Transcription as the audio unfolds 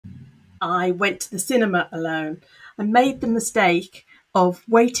I went to the cinema alone. I made the mistake of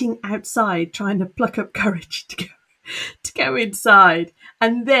waiting outside, trying to pluck up courage to go inside.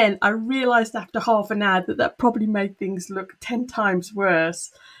 And then I realised after half an hour that that probably made things look 10 times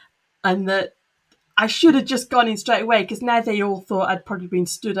worse, and that I should have just gone in straight away, because now they all thought I'd probably been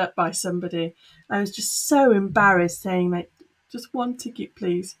stood up by somebody. I was just so embarrassed, saying, like, just one ticket,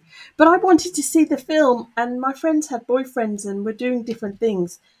 please. But I wanted to see the film, and my friends had boyfriends and were doing different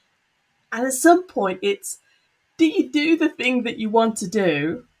things. And at some point, it's, do you do the thing that you want to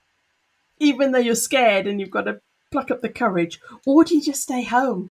do, even though you're scared and you've got to pluck up the courage, or do you just stay home?